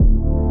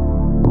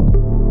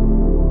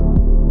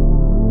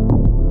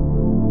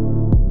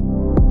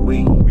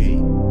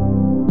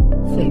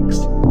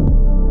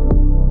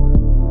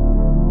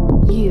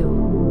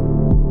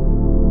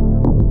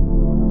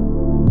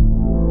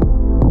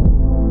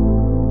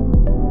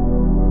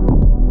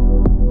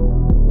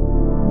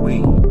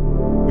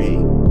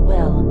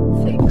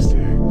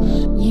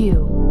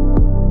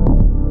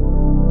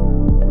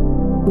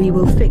We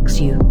will fix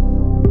you.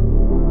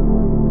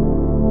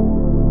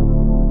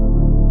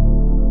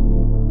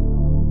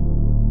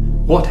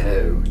 What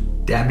ho,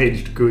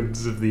 damaged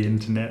goods of the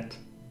internet.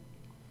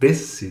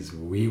 This is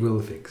We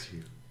Will Fix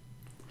You.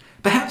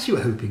 Perhaps you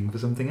were hoping for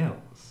something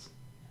else,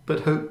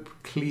 but hope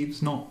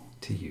cleaves not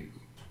to you.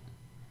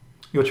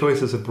 Your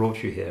choices have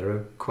brought you here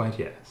are quite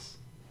yes.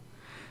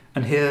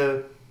 And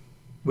here,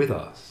 with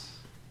us,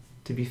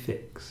 to be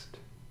fixed,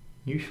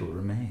 you shall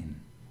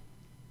remain.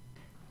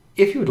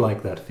 If you would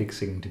like that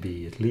fixing to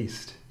be at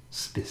least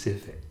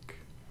specific,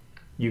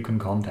 you can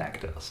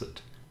contact us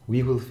at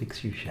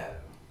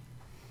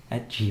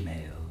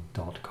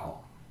wewillfixyoushow@gmail.com.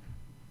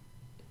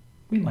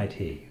 We might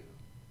hear you.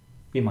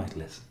 We might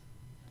listen.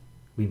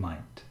 We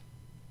might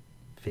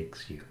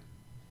fix you.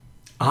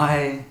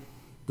 I,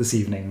 this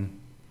evening,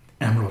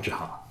 am Roger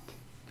Hart,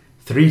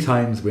 3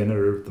 times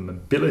winner of the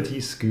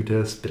Mobility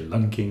Scooter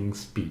Spelunking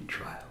Speed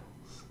Trials.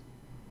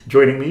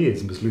 Joining me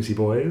is Miss Lucy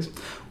Boys,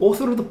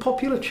 author of the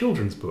popular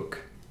children's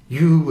book,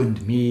 You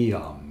and Me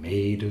Are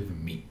Made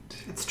of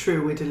Meat. It's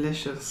true, we're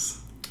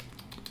delicious.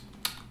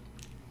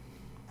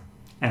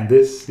 And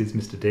this is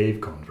Mr. Dave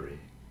Convery,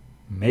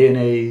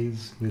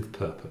 Mayonnaise with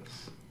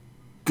Purpose.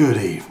 Good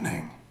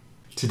evening.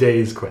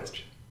 Today's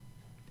question.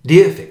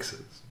 Dear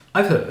Fixers,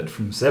 I've heard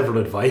from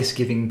several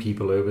advice-giving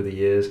people over the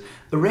years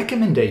a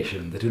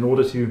recommendation that in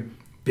order to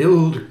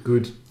build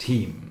good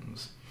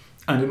teams,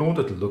 and in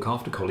order to look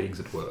after colleagues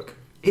at work,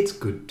 it's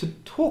good to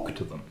talk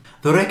to them.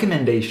 The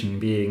recommendation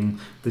being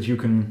that you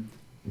can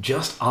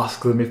just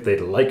ask them if they'd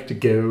like to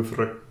go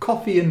for a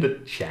coffee and a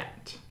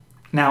chat.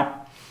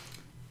 Now,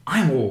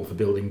 I'm all for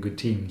building good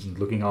teams and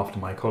looking after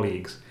my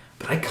colleagues,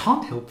 but I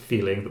can't help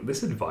feeling that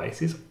this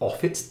advice is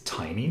off its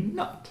tiny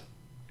nut.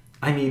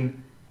 I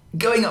mean,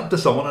 going up to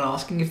someone and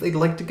asking if they'd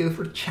like to go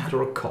for a chat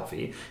or a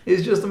coffee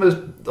is just the most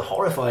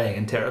horrifying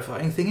and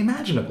terrifying thing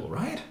imaginable,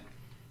 right?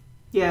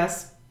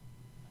 Yes.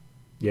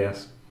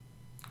 Yes.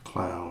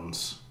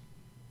 Clowns.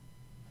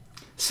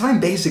 So I'm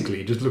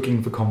basically just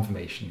looking for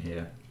confirmation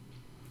here.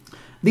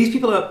 These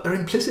people are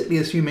implicitly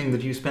assuming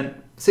that you spent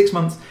 6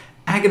 months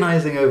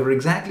agonizing over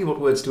exactly what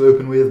words to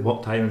open with,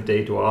 what time of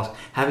day to ask,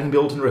 having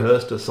built and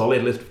rehearsed a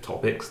solid list of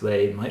topics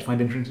they might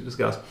find interesting to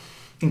discuss,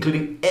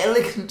 including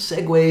elegant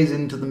segues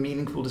into the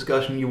meaningful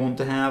discussion you want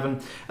to have,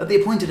 and at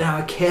the appointed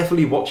hour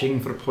carefully watching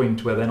for a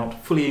point where they're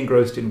not fully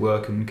engrossed in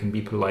work and can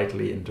be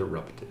politely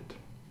interrupted.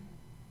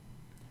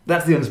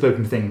 That's the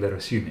unspoken thing they're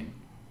assuming,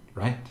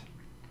 right?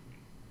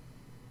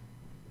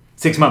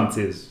 6 months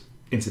is,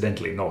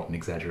 incidentally, not an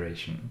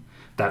exaggeration.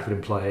 That would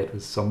imply it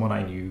was someone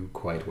I knew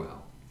quite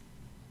well.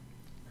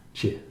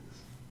 Cheers.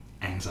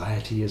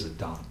 Anxiety is a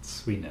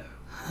dance, we know.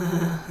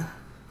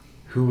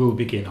 Who will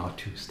begin our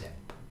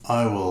 2-step?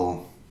 I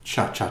will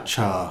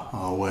cha-cha-cha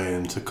our way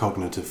into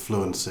cognitive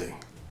fluency.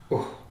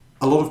 Oh.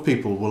 A lot of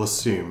people will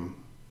assume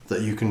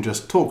that you can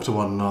just talk to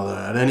one another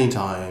at any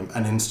time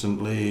and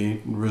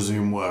instantly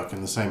resume work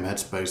in the same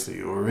headspace that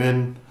you were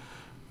in,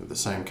 with the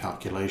same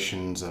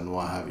calculations and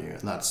what have you,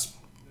 and that's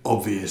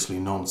obviously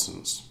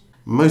nonsense.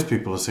 Most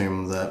people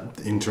assume that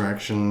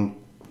interaction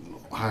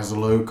has a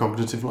low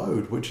cognitive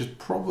load, which is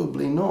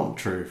probably not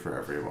true for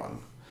everyone.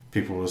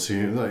 People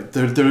assume, like,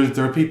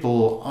 there are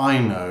people I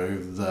know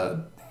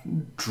that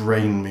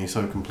drain me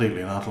so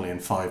completely and utterly in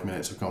 5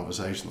 minutes of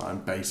conversation that I'm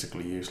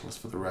basically useless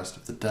for the rest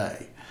of the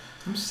day.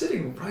 I'm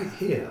sitting right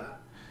here.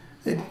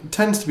 It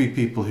tends to be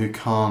people who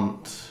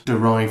can't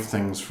derive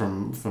things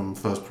from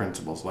first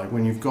principles. Like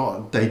when you've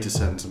got data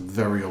sets and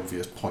very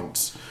obvious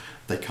points,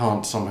 they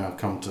can't somehow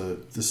come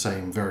to the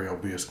same very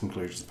obvious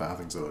conclusions about how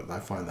things work. I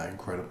find that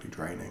incredibly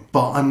draining.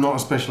 But I'm not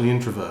especially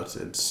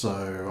introverted,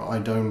 so I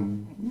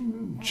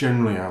don't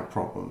generally have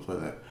problems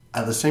with it.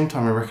 At the same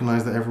time, I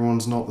recognise that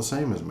everyone's not the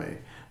same as me.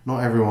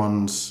 Not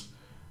everyone's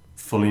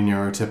fully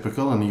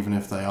neurotypical, and even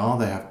if they are,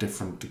 they have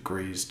different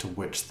degrees to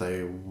which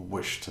they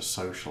wish to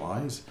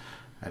socialise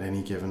at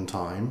any given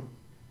time.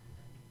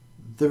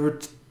 There are...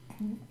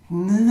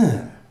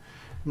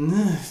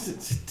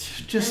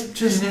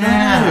 Just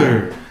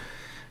no.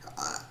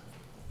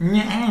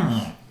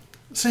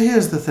 So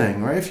here's the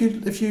thing, right?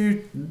 If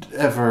you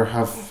ever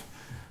have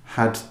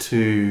had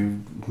to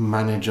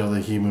manage other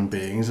human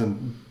beings,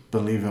 and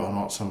believe it or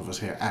not, some of us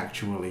here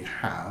actually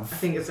have. I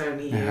think it's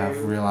only you. We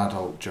have real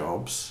adult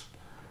jobs.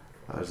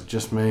 Is it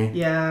just me?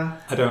 Yeah.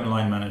 I don't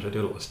line manage, I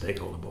do a lot of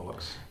stakeholder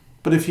bollocks.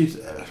 But if you...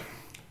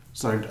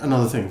 so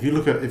another thing, if you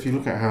look at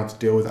how to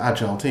deal with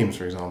agile teams,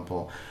 for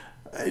example,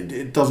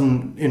 it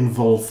doesn't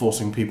involve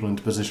forcing people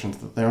into positions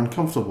that they're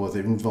uncomfortable with.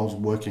 It involves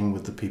working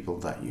with the people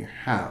that you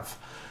have.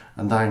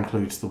 And that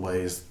includes the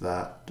ways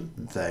that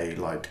they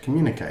like to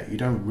communicate. You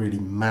don't really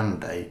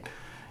mandate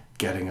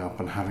getting up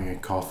and having a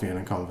coffee and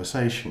a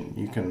conversation.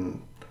 You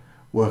can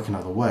work in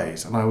other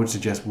ways. And I would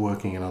suggest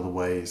working in other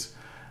ways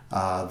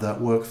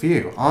that work for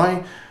you.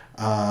 I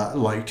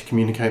like to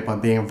communicate by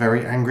being a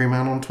very angry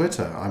man on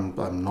Twitter. I'm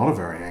not a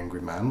very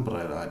angry man,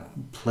 but I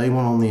play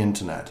one on the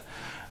internet.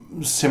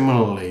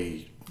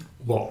 Similarly...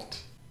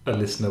 What? A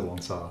listener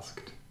once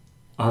asked.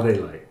 Are they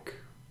like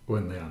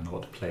when they are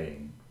not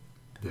playing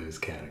those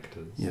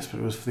characters. Yes, but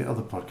it was for the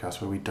other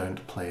podcast where we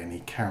don't play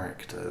any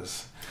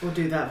characters. Or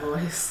do that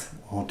voice.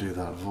 Or do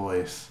that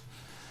voice.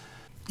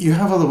 You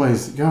have other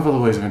ways. You have other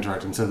ways of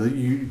interacting. So that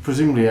you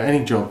presumably at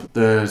any job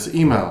there's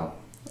email.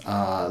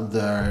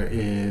 There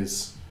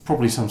is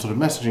probably some sort of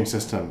messaging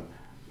system.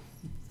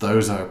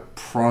 Those are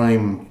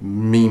prime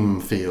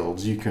meme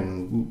fields. You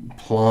can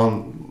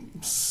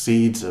plant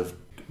seeds of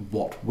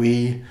what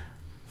we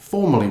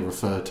formerly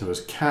refer to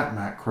as cat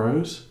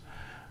macros,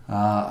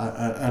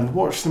 and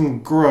watch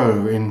them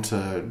grow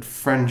into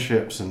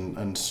friendships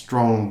and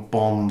strong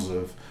bonds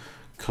of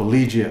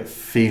collegiate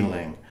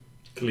feeling.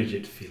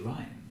 Collegiate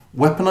feline.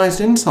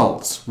 Weaponized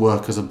insults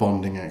work as a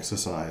bonding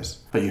exercise,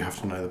 but you have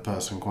to know the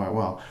person quite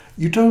well.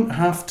 You don't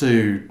have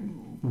to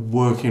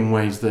work in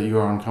ways that you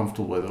are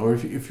uncomfortable with, or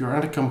if you're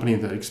at a company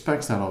that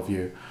expects that of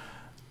you,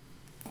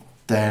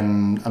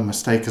 then a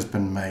mistake has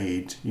been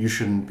made. You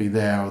shouldn't be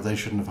there, or they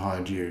shouldn't have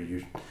hired you.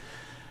 You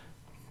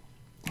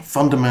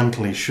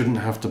fundamentally shouldn't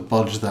have to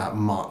budge that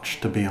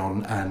much to be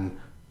on an,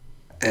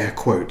 air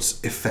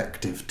quotes,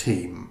 effective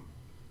team.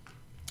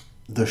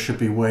 There should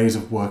be ways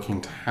of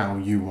working to how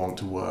you want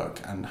to work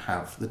and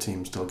have the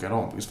team still get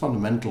on, because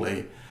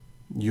fundamentally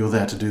you're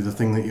there to do the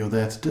thing that you're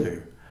there to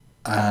do.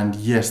 And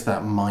yes,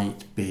 that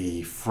might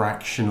be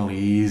fractionally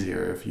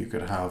easier if you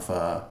could have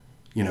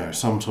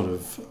some sort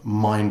of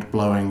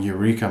mind-blowing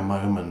eureka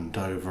moment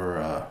over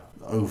a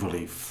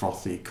overly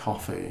frothy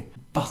coffee.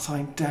 But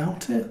I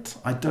doubt it.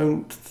 I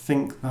don't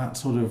think that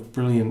sort of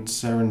brilliant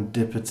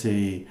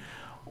serendipity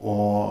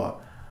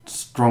or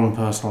strong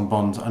personal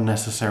bonds are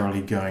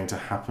necessarily going to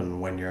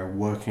happen when you're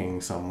working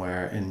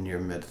somewhere in your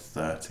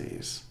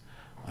mid-30s.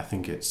 I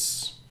think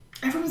it's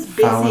Everyone's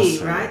busy,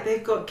 fallacy. right?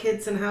 They've got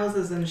kids and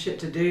houses and shit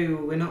to do.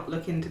 We're not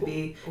looking to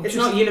be... Or it's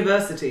just- not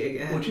university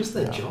again. Or just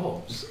their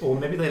jobs. Or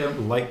maybe they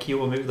don't like you,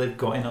 or maybe they've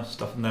got enough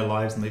stuff in their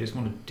lives and they just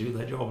want to do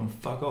their job and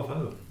fuck off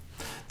home.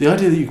 The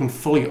idea that you can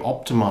fully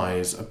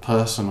optimize a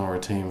person or a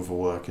team for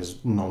work is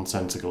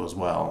nonsensical as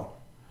well.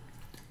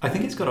 I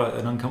think it's got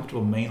an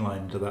uncomfortable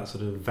mainline to that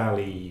sort of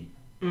valley,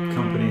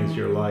 company is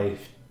your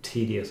life,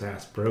 tedious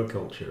ass bro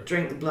culture.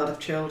 Drink the blood of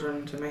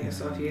children to make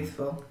yourself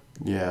youthful.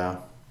 Yeah.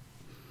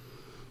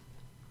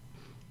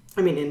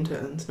 I mean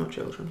interns, not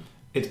children.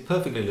 It's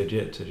perfectly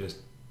legit to just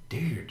do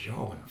your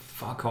job and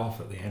fuck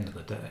off at the end of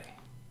the day.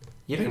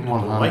 You don't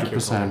have to like your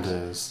 100% colleagues.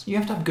 is. You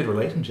have to have good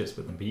relationships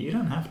with them, but you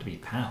don't have to be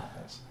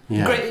pals.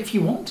 Yeah. Great if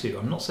you want to.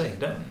 I'm not saying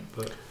don't,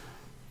 but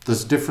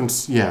There's a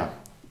difference,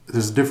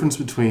 There's a difference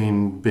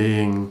between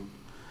being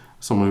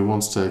someone who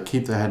wants to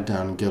keep their head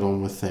down and get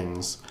on with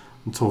things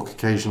and talk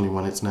occasionally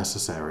when it's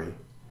necessary,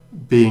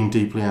 being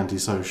deeply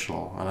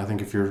antisocial. And I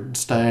think if you're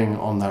staying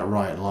on that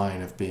right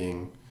line of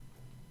being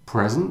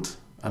present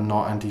and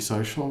not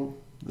antisocial,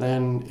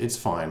 then it's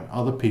fine.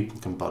 Other people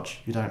can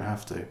budge. You don't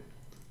have to.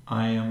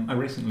 I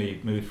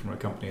recently moved from a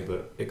company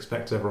that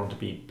expects everyone to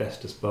be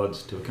bestest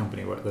buds to a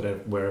company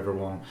where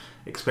everyone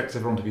expects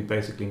everyone to be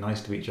basically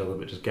nice to each other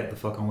but just get the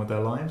fuck on with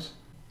their lives.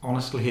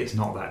 Honestly, it's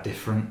not that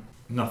different.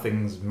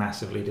 Nothing's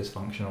massively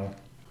dysfunctional.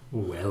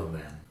 Well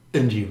then.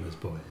 And Humour's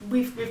boy.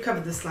 We've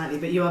covered this slightly,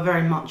 but you are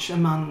very much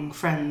among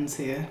friends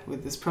here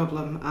with this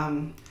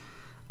problem.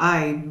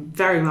 I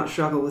very much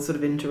struggle with sort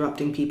of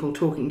interrupting people,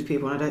 talking to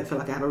people, and I don't feel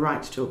like I have a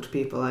right to talk to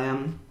people.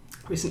 I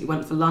recently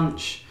went for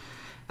lunch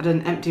at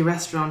an empty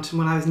restaurant, and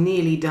when I was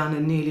nearly done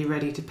and nearly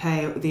ready to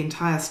pay, the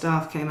entire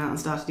staff came out and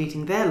started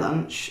eating their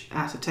lunch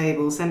at a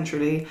table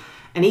centrally.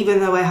 And even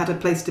though I had a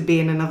place to be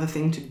and another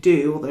thing to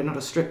do, although not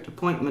a strict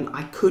appointment,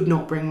 I could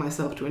not bring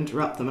myself to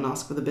interrupt them and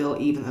ask for the bill,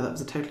 even though that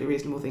was a totally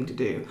reasonable thing to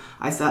do.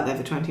 I sat there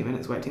for 20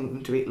 minutes waiting for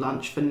them to eat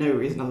lunch for no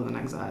reason other than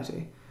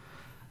anxiety.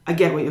 I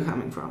get where you're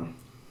coming from.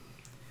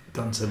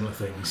 Done similar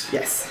things.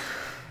 Yes.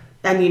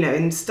 And,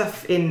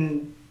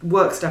 in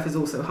work stuff is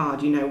also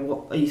hard.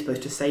 What are you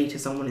supposed to say to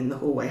someone in the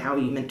hallway? How are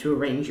you meant to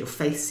arrange your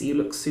face so you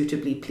look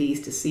suitably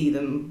pleased to see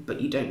them,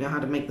 but you don't know how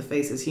to make the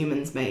faces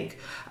humans make?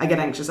 I get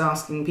anxious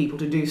asking people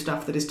to do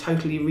stuff that is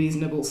totally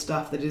reasonable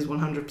stuff that is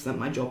 100%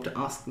 my job to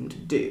ask them to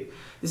do.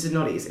 This is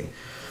not easy.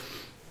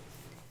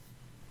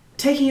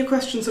 Taking your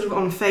question sort of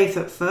on faith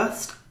at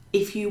first,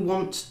 if you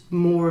want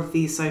more of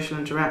these social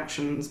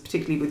interactions,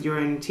 particularly with your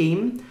own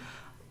team,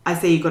 I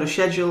say you've got to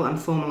schedule and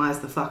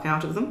formalise the fuck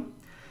out of them.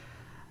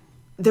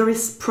 There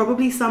is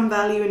probably some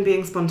value in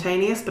being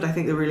spontaneous, but I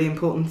think the really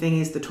important thing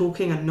is the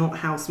talking and not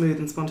how smooth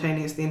and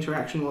spontaneous the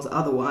interaction was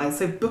otherwise.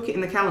 So book it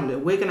in the calendar.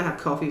 We're going to have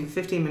coffee for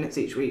 15 minutes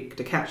each week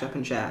to catch up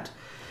and chat.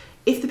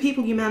 If the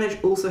people you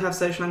manage also have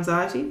social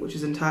anxiety, which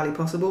is entirely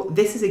possible,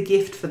 this is a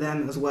gift for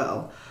them as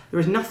well. There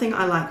is nothing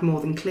I like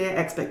more than clear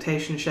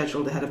expectations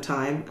scheduled ahead of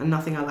time, and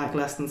nothing I like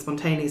less than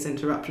spontaneous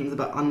interruptions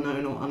about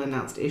unknown or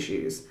unannounced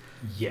issues.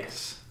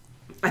 Yes.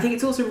 I think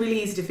it's also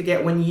really easy to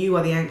forget when you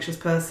are the anxious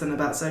person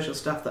about social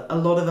stuff that a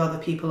lot of other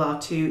people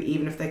are too,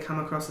 even if they come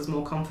across as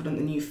more confident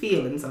than you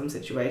feel in some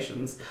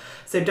situations.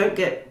 So don't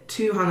get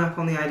too hung up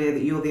on the idea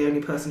that you're the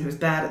only person who's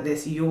bad at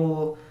this.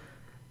 You're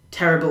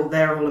terrible,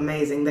 they're all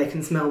amazing, they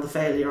can smell the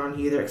failure on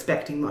you, they're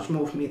expecting much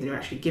more from you than you're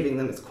actually giving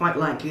them. It's quite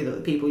likely that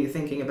the people you're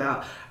thinking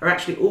about are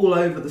actually all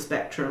over the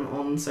spectrum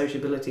on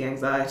sociability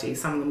anxiety.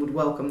 Some of them would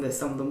welcome this,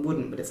 some of them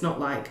wouldn't, but it's not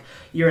like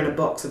you're in a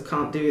box of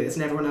can't do this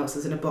and everyone else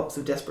is in a box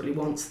of desperately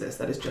wants this.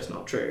 That is just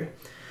not true.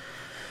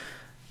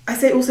 I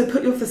say also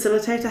put your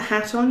facilitator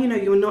hat on.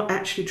 You're not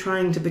actually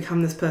trying to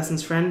become this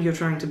person's friend. You're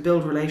trying to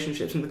build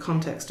relationships in the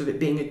context of it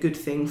being a good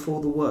thing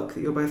for the work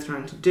that you're both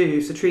trying to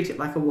do. So treat it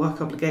like a work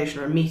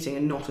obligation or a meeting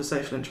and not a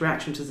social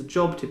interaction. It is a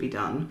job to be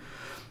done.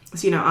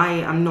 So, I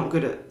am not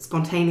good at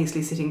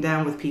spontaneously sitting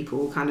down with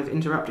people, kind of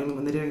interrupting them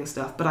when they're doing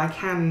stuff, but I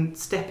can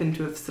step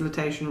into a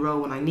facilitation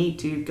role when I need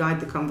to, guide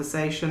the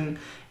conversation,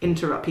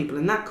 interrupt people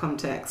in that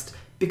context.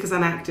 Because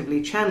I'm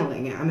actively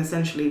channeling it, I'm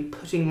essentially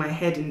putting my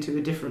head into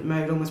a different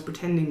mode, almost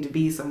pretending to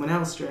be someone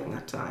else during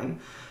that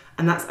time.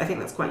 And I think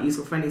that's quite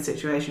useful for any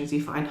situations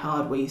you find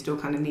hard where you still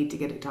kind of need to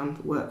get it done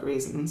for work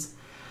reasons.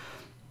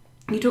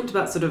 You talked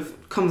about sort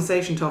of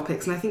conversation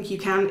topics, and I think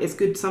it's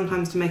good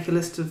sometimes to make a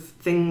list of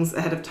things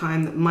ahead of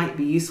time that might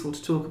be useful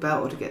to talk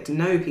about or to get to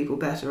know people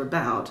better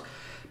about.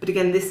 But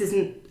again, this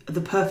isn't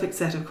the perfect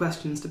set of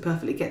questions to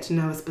perfectly get to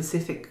know a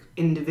specific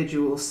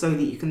individual so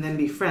that you can then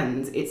be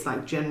friends. It's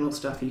like general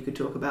stuff you could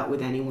talk about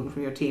with anyone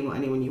from your team or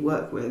anyone you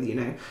work with,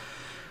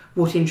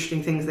 what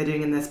interesting things they're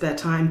doing in their spare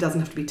time. Doesn't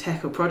have to be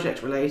tech or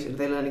project related. Are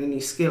they learning a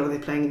new skill? Are they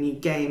playing a new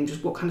game?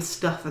 Just what kind of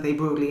stuff are they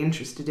broadly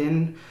interested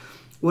in?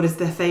 What is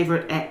their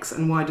favourite X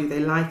and why do they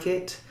like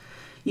it?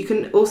 You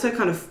can also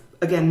kind of,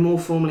 again, more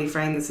formally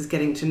frame this as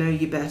getting to know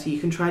you better. You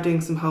can try doing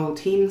some whole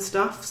team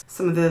stuff.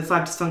 Some of the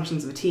 5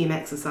 dysfunctions of a team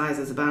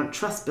exercises about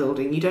trust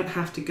building. You don't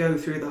have to go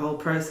through the whole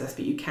process,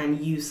 but you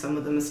can use some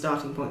of them as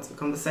starting points for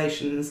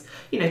conversations.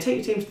 Take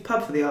your team to the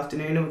pub for the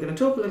afternoon and we're going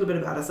to talk a little bit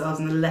about ourselves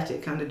and then let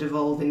it kind of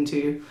devolve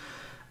into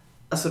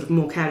a sort of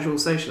more casual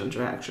social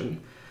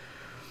interaction.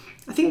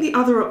 I think the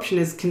other option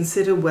is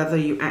consider whether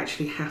you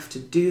actually have to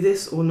do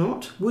this or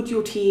not. Would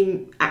your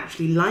team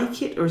actually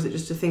like it, or is it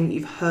just a thing that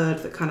you've heard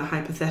that kind of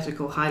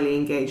hypothetical, highly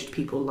engaged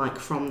people like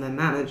from their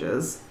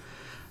managers?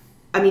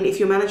 I mean, if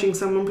you're managing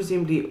someone,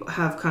 presumably you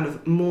have kind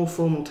of more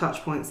formal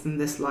touch points than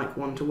this, like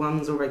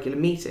one-to-ones or regular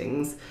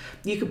meetings.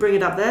 You could bring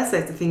it up there, say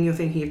it's the thing you're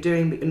thinking of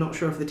doing, but you're not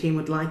sure if the team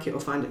would like it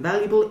or find it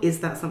valuable. Is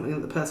that something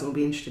that the person will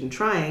be interested in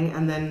trying?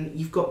 And then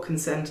you've got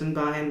consent and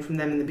buy-in from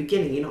them in the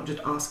beginning. You're not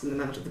just asking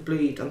them out of the blue.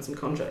 You've done some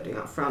contracting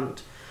up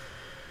front.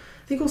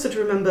 I think also to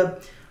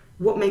remember,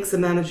 what makes a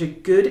manager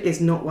good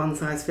is not one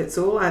size fits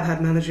all. I've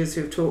had managers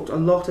who have talked a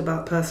lot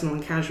about personal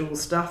and casual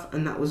stuff,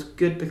 and that was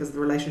good because of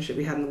the relationship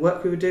we had and the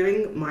work we were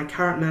doing. My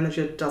current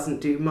manager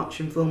doesn't do much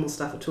informal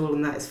stuff at all,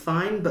 and that is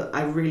fine, but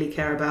I really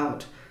care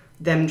about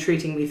them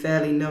treating me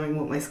fairly, knowing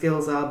what my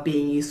skills are,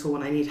 being useful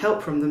when I need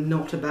help from them,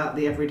 not about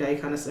the everyday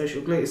kind of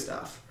social glue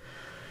stuff.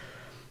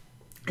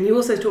 And you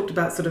also talked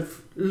about sort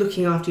of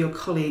looking after your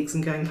colleagues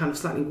and going kind of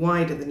slightly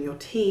wider than your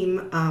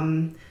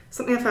team.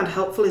 Something I found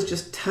helpful is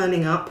just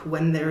turning up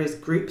when there is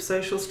group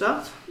social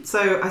stuff.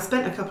 So I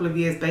spent a couple of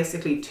years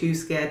basically too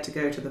scared to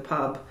go to the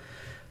pub,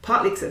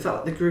 partly because it felt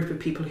like the group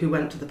of people who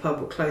went to the pub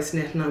were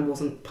close-knit and I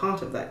wasn't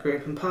part of that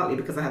group, and partly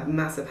because I had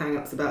massive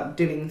hang-ups about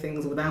doing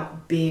things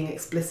without being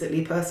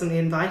explicitly personally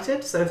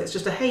invited. So if it's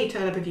just a, hey,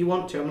 turn up if you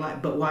want to, I'm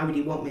like, but why would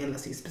you want me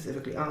unless you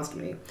specifically asked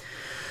me?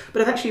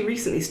 But I've actually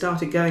recently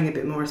started going a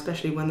bit more,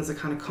 especially when there's a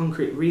kind of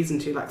concrete reason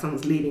to, like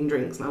someone's leaving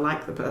drinks and I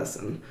like the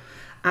person.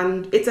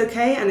 And it's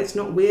okay and it's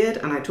not weird,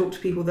 and I talk to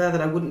people there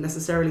that I wouldn't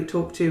necessarily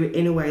talk to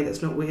in a way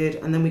that's not weird,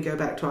 and then we go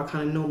back to our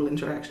kind of normal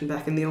interaction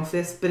back in the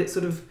office, but it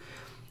sort of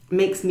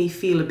makes me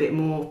feel a bit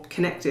more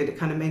connected. It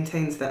kind of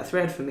maintains that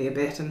thread for me a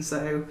bit, and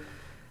so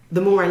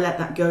the more I let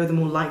that go, the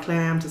more likely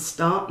I am to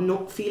start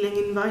not feeling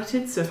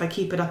invited. So if I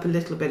keep it up a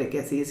little bit, it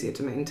gets easier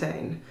to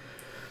maintain.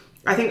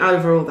 I think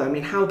overall though, I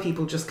mean, how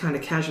people just kind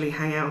of casually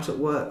hang out at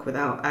work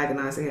without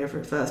agonising over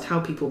it first, how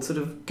people sort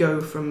of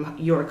go from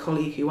you're a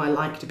colleague who I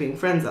like to being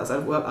friends outside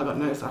of work, I've got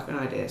no fucking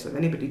idea. So if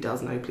anybody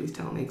does know, please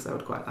tell me, because I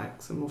would quite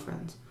like some more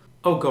friends.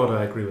 Oh God,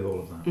 I agree with all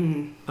of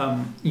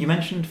that. You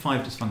mentioned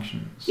 5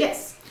 dysfunctions.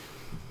 Yes.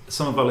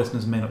 Some of our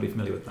listeners may not be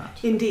familiar with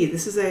that. Indeed.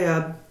 This is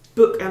a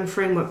book and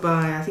framework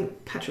by, I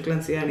think, Patrick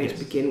Lencioni to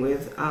begin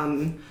with,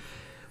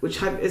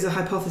 which is a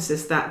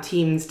hypothesis that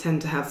teams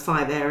tend to have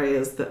 5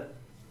 areas that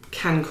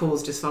can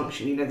cause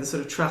dysfunction. You know, the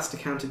sort of trust,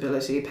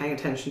 accountability, paying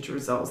attention to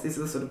results. These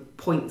are the sort of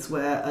points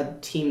where a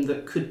team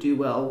that could do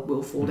well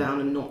will fall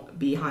down and not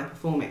be high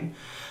performing.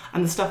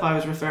 And the stuff I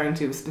was referring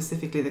to was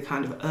specifically the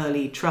kind of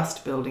early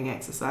trust building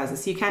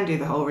exercises. So you can do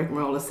the whole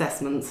rigmarole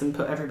assessments and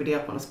put everybody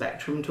up on a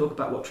spectrum and talk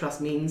about what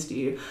trust means to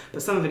you.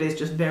 But some of it is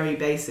just very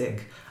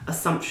basic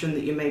assumption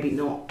that you maybe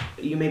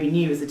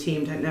new as a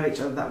team, don't know each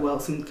other that well,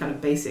 some kind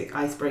of basic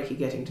icebreaker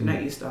getting to know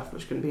you stuff,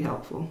 which can be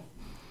helpful.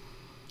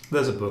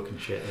 There's a book and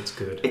shit, it's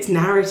good. It's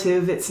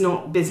narrative, it's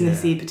not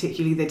businessy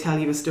particularly. They tell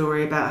you a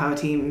story about how a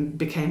team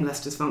became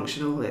less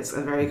dysfunctional. It's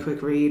a very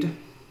quick read.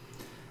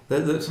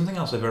 There's something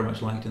else I very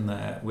much liked in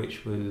there,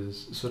 which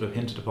was sort of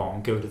hinted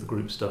upon, go to the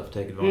group stuff,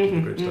 take advantage of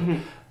the group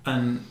stuff.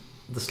 And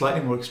the slightly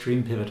more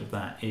extreme pivot of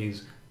that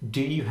is, do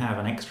you have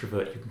an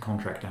extrovert you can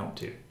contract out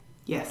to?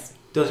 Yes.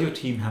 Does your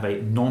team have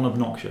a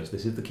non-obnoxious,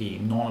 this is the key,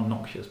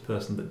 non-obnoxious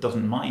person that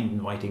doesn't mind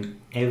inviting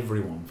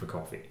everyone for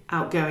coffee?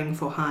 Outgoing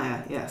for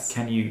hire, yes.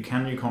 Can you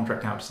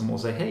contract out to someone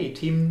and say, hey,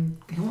 team,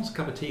 who wants a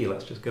cup of tea?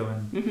 Let's just go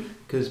in.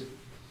 Because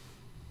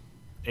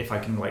if I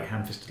can like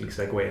ham-fistedly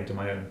segue into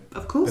my own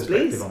of course,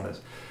 perspective please. on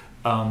this.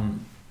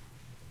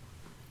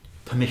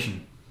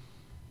 Permission.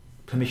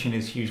 Permission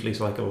is hugely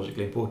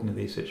psychologically important in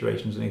these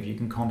situations, and if you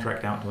can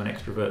contract out to an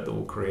extrovert that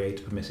will create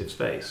a permissive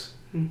space,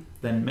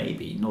 then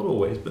maybe, not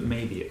always, but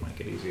maybe it might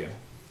get easier.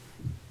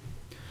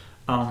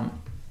 I'm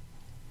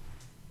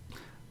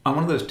one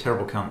of those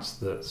terrible cunts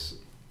that's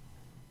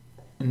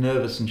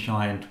nervous and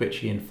shy and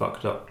twitchy and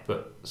fucked up,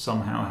 but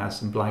somehow has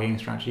some blagging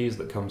strategies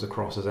that comes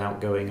across as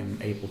outgoing and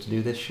able to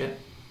do this shit.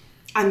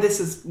 And this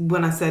is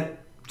when I said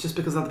just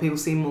because other people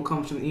seem more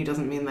confident than you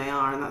doesn't mean they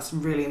are, and that's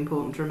really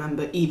important to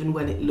remember, even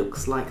when it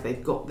looks like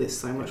they've got this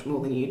so much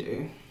more than you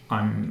do.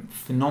 I'm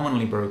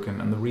phenomenally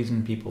broken, and the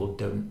reason people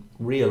don't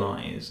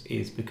realise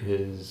is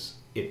because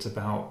it's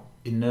about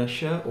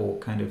inertia or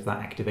kind of that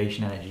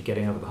activation energy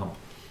getting over the hump.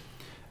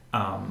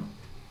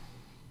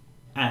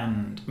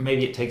 And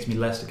maybe it takes me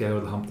less to go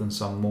over the hump than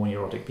some more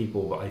neurotic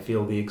people, but I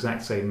feel the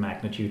exact same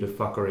magnitude of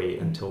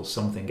fuckery until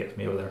something gets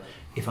me over there.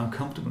 If I'm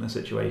comfortable in a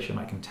situation,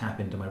 I can tap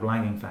into my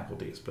blagging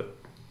faculties. But,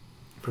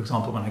 for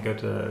example, when I go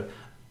to,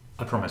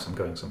 I promise I'm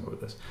going somewhere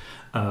with this,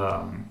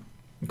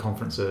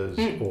 conferences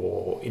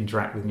or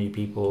interact with new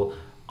people,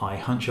 I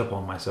hunch up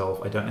on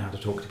myself. I don't know how to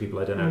talk to people.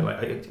 I don't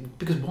know,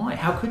 because why?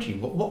 How could you?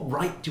 What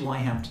right do I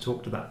have to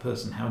talk to that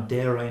person? How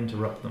dare I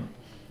interrupt them?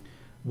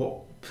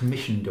 What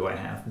permission do I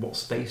have? What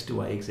space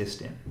do I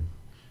exist in?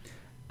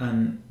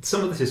 And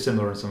some of this is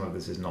similar and some of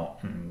this is not.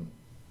 And,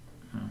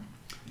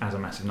 as a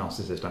massive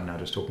narcissist, I'm now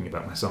just talking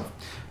about myself.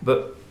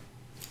 But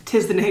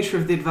 'tis the nature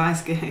of the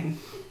advice game.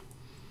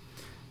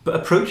 But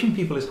approaching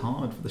people is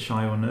hard for the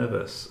shy or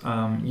nervous.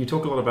 You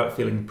talk a lot about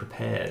feeling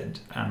prepared,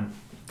 and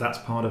that's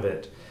part of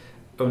it.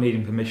 Or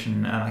needing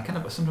permission,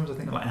 and sometimes I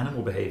think of like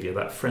animal behaviour,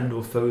 that friend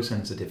or foe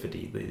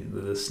sensitivity,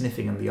 the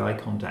sniffing and the eye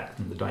contact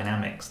and the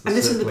dynamics. And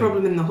this is the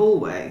problem in the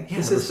hallway. Yeah,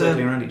 this is is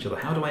circling around each other.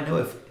 How do I know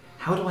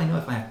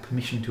if I have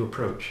permission to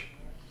approach?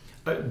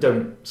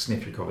 Don't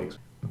sniff your colleagues.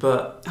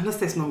 But unless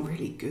they smell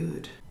really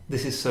good.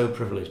 This is so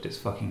privileged, it's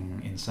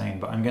fucking insane.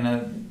 But I'm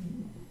gonna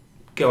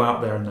go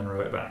out there and then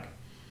row it back.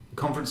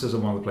 Conferences are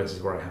one of the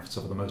places where I have to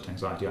suffer the most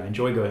anxiety. I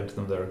enjoy going to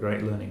them, they're a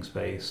great learning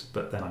space,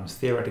 but then I'm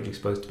theoretically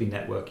supposed to be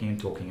networking and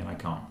talking and I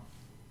can't,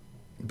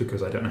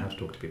 because I don't know how to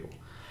talk to people.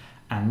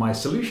 And my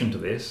solution to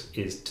this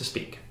is to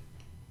speak.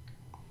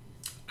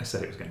 I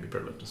said it was going to be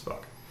privileged as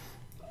fuck.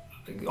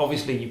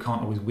 Obviously you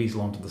can't always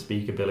weasel onto the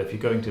speaker bill. If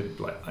you're going to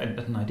like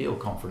an ideal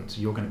conference,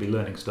 you're going to be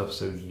learning stuff,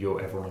 so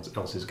everyone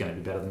else is going to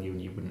be better than you,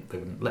 and they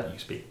wouldn't let you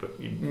speak. But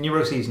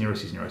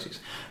neuroses.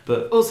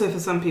 But also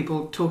for some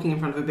people, talking in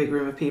front of a big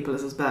room of people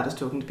is as bad as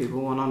talking to people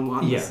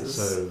one-on-one. Yeah.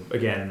 So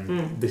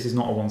again, this is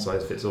not a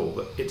one-size-fits-all.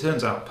 But it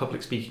turns out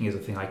public speaking is a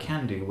thing I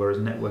can do, whereas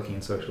networking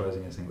and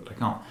socialising is a thing that I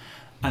can't.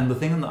 And the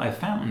thing that I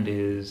found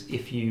is,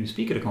 if you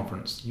speak at a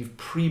conference, you've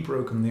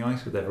pre-broken the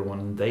ice with everyone,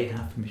 and they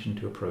have permission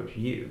to approach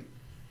you,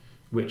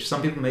 which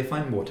some people may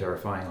find more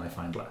terrifying, I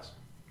find less.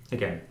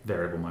 Again,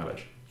 variable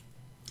mileage.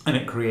 And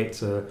it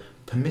creates a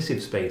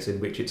permissive space in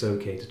which it's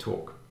okay to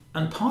talk.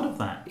 And part of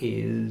that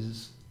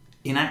is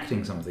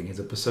enacting something, is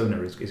a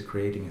persona, is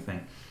creating a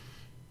thing.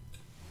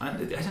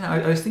 And I don't know,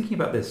 I was thinking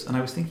about this, and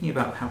I was thinking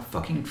about how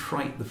fucking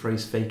trite the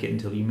phrase fake it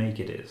until you make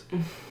it is.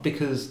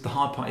 Because the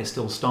hard part is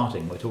still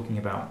starting. We're talking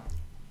about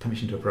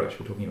permission to approach,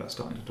 we're talking about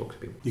starting to talk to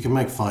people. You can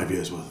make 5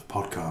 years worth of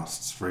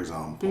podcasts, for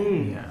example.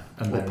 Yeah.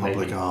 And or then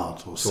public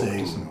art, or talk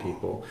sing. to some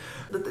people.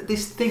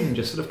 This thing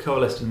just sort of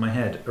coalesced in my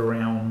head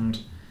around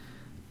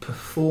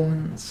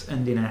performance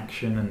and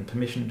inaction and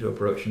permission to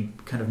approach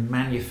and kind of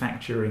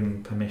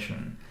manufacturing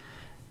permission.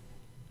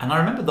 And I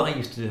remember that I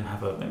used to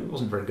have it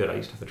wasn't very good, I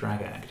used to have a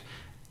drag act.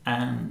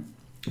 And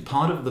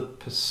part of the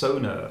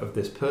persona of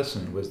this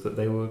person was that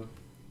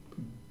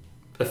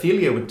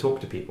Ophelia would talk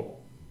to people,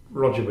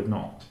 Roger would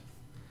not.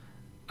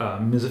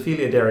 Ms.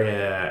 Ophelia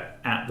Derriere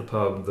at the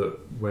pub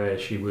where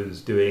she was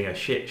doing a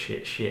shit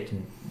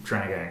and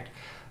drag act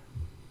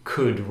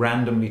could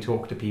randomly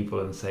talk to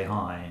people and say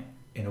hi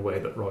in a way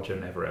that Roger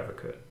never ever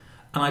could.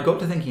 And I got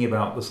to thinking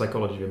about the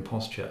psychology of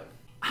imposture.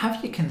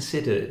 Have you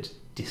considered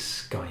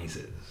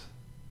disguises?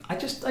 I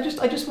just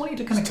want you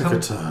to kind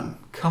of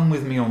come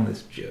with me on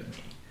this journey.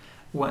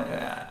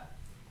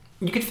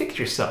 You could fix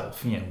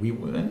yourself, we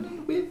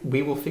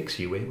will fix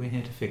you, we're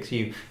here to fix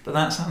you. But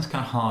that sounds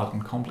kind of hard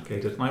and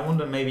complicated, and I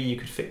wonder maybe you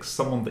could fix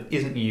someone that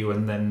isn't you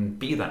and then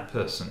be that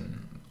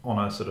person on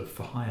a sort of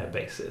for hire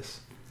basis.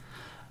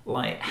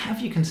 Like,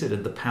 have you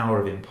considered the power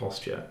of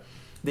imposture?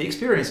 The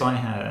experience I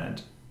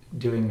had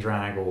doing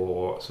drag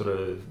or sort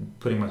of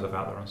putting myself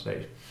out there on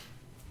stage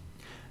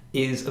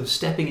is of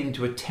stepping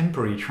into a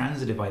temporary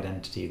transitive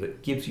identity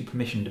that gives you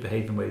permission to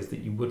behave in ways that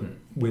you wouldn't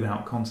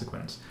without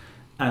consequence.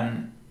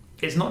 And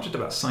it's not just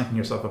about psyching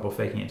yourself up or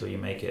faking it until you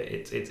make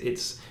it.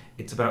 It's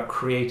about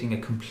creating a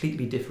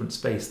completely different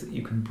space that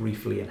you can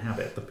briefly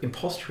inhabit. The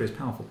imposture is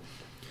powerful.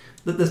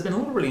 There's been a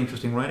lot of really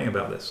interesting writing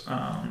about this.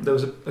 There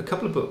was a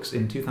couple of books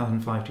in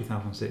 2005,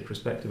 2006,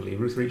 respectively.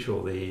 Ruth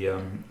Reichl,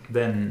 the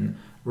then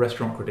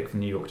restaurant critic for the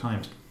New York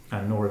Times,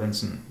 and Nora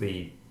Vincent,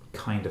 the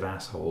kind of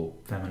asshole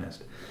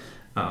feminist.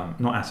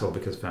 Not asshole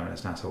because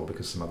feminist, asshole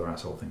because some other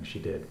asshole things she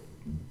did.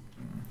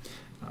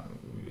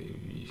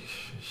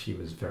 She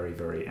was very,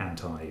 very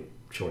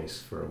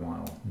anti-choice for a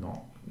while.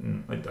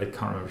 I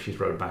can't remember if she's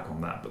wrote back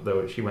on that, but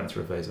though she went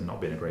through a phase of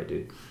not being a great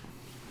dude.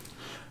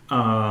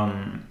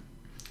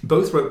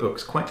 Both wrote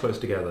books quite close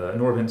together.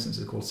 Nora Vincent's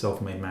is called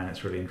Self-Made Man.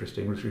 It's really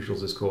interesting. Ruth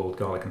Reichl's is called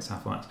Garlic and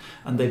Sapphires.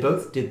 And they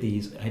both did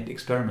these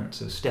experiments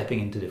of stepping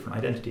into different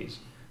identities.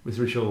 Ruth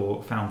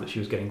Reichl found that she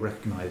was getting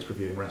recognised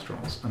reviewing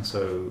restaurants, and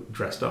so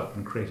dressed up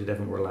and created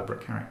ever more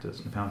elaborate characters,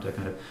 and found her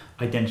kind of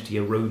identity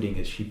eroding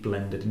as she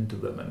blended into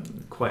them,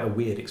 and quite a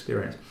weird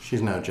experience.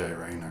 She's now Jay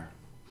Rayner.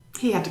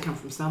 He had to come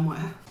from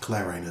somewhere.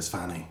 Claire Rayner's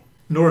Fanny.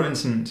 Nora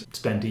Vincent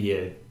spent a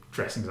year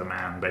dressing as a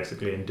man,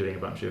 basically, and doing a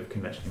bunch of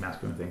conventionally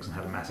masculine things, and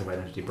had a massive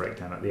identity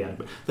breakdown at the end.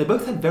 But they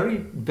both had very,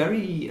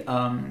 very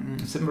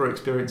similar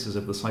experiences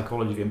of the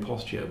psychology of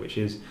imposture, which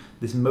is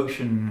this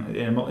motion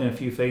in a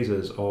few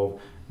phases of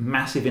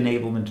massive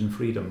enablement and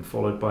freedom,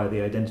 followed by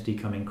the identity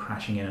coming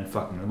crashing in and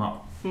fucking them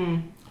up.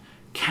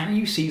 Can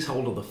you seize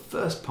hold of the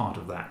first part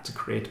of that to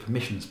create a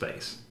permission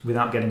space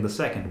without getting the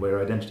second,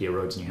 where identity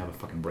erodes and you have a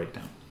fucking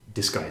breakdown?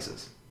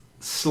 Disguises.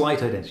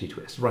 Slight identity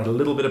twist. Write a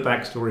little bit of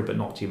backstory, but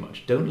not too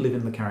much. Don't live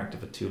in the character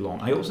for too long.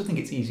 I also think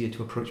it's easier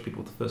to approach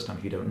people the first time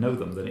if you don't know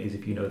them than it is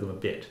if you know them a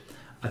bit.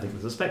 I think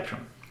there's a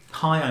spectrum.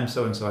 Hi, I'm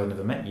so-and-so, I've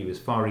never met you is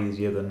far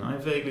easier than I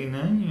vaguely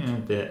know you a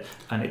bit.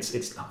 And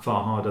it's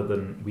far harder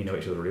than we know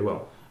each other really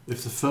well.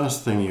 If the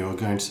first thing you are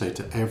going to say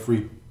to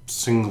every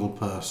single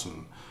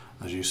person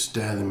as you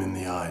stare them in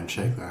the eye and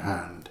shake their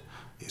hand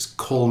is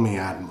 "call me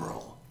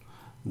Admiral,"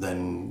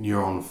 then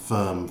you're on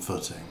firm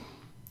footing.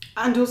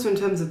 And also in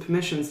terms of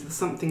permissions, there's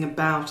something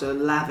about a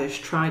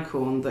lavish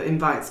tricorn that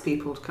invites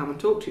people to come and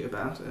talk to you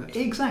about it.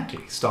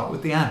 Exactly. Start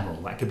with the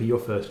Admiral. That could be your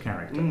first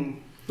character.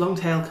 Long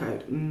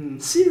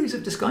tailcoat. Series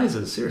of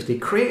disguises, seriously.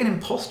 Create an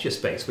imposture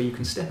space where you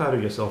can step out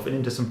of yourself and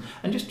into some...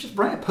 And just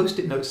write a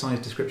post-it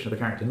note-sized description of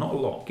the character. Not a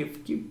lot. Give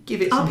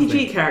it something.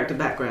 RPG character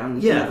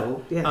background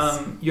level,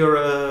 yes. You're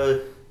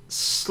a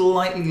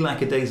slightly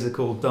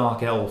lackadaisical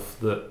dark elf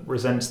that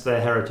resents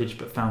their heritage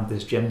but found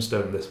this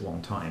gemstone this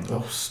one time.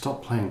 Oh,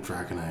 stop playing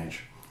Dragon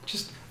Age.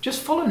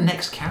 Just follow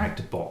Next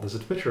Character Bot. There's a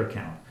Twitter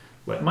account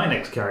where my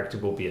next character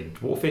will be a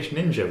dwarfish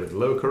ninja with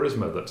low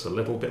charisma that's a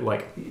little bit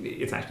like...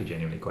 It's actually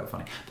genuinely quite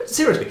funny. But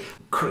seriously,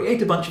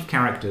 create a bunch of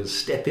characters,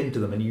 step into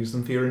them and use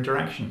them for your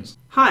interactions.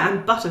 Hi,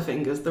 I'm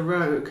Butterfingers, the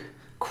rogue.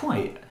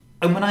 Quite.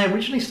 And when I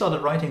originally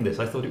started writing this,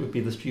 I thought it would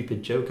be the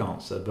stupid joke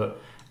answer,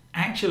 but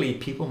actually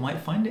people might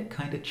find it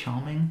kind of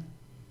charming.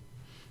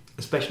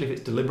 Especially if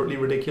it's deliberately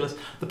ridiculous.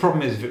 The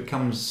problem is if it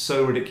becomes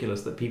so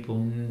ridiculous that people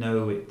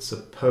know it's a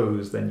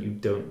pose, then you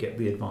don't get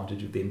the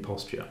advantage of the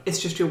imposture. It's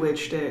just your weird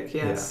shtick,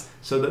 yes. Yeah.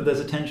 So there's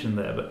a tension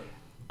there,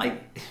 but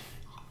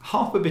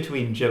halfway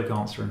between joke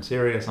answer and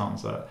serious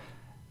answer,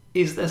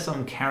 is there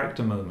some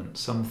character moment,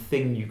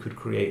 something you could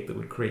create that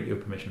would create your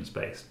permission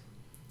space?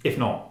 If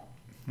not,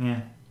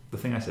 the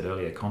thing I said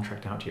earlier,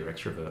 contract out to your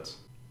extroverts.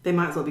 They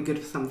might as well be good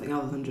for something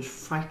other than just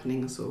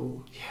frightening us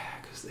all.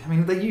 Yeah, because,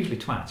 they're usually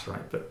twats,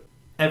 right? But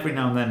every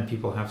now and then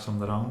people have some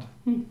that aren't.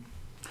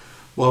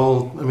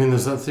 Well,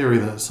 there's that theory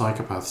that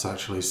psychopaths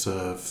actually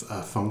serve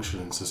a function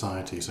in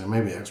society, so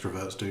maybe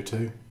extroverts do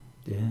too.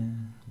 Yeah,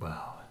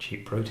 well,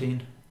 cheap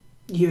protein.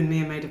 You and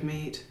me are made of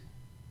meat.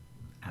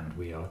 And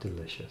we are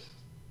delicious.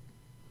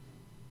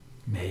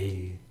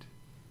 Made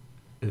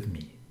of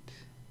meat.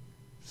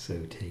 So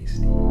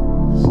tasty.